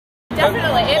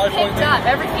definitely. It picked up.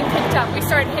 Everything picked up. We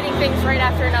started hitting things right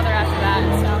after another after that.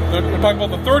 So. We're talking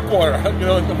about the third quarter, you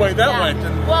know, the way that went.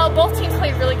 And well, both teams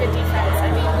played really good defense. I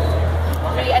mean,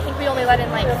 I think we only let in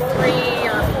like 3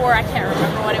 or 4. I can't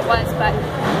remember what it was, but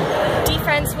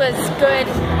defense was good.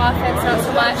 Offense not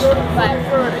so much, but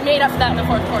we made up for that in the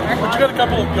fourth quarter. But you got a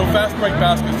couple of fast break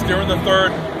baskets during the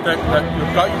third that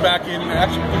got you back in and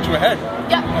actually put you ahead.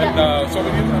 Yeah. And so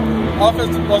when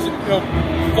offense wasn't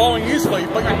flowing easily,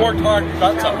 but you worked hard, you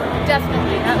got something.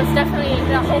 Definitely, that was definitely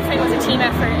the whole thing was a team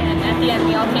effort, and at the end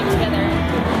we all came together.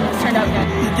 Turned out good.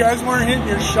 You guys weren't hitting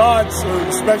your shots,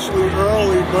 especially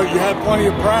early, but you had plenty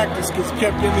of practice because you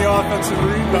kept getting the offensive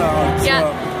rebounds. Yeah,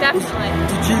 definitely.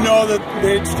 Did you know that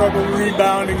they'd struggled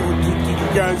rebounding? Did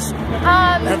you guys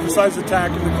emphasize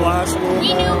attacking the glass a little more?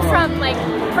 We knew from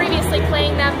previously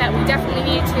playing them that we definitely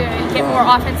needed to get more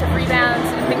offensive rebounds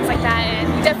and things like that, and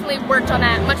we definitely worked on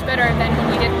that much better than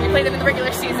we did when we played them in the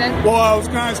regular season. Well, I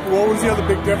was going to ask, what was the other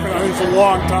big difference? I think it's a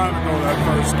long time ago, that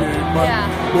first game, but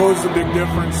what was the big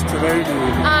difference today,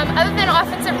 dude? Other than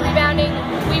offensive rebounding,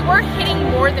 we were hitting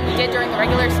more than we did during the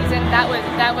regular season. That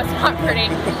was not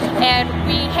pretty. And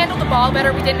we handled the ball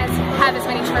better. We didn't have as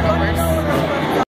many turnovers.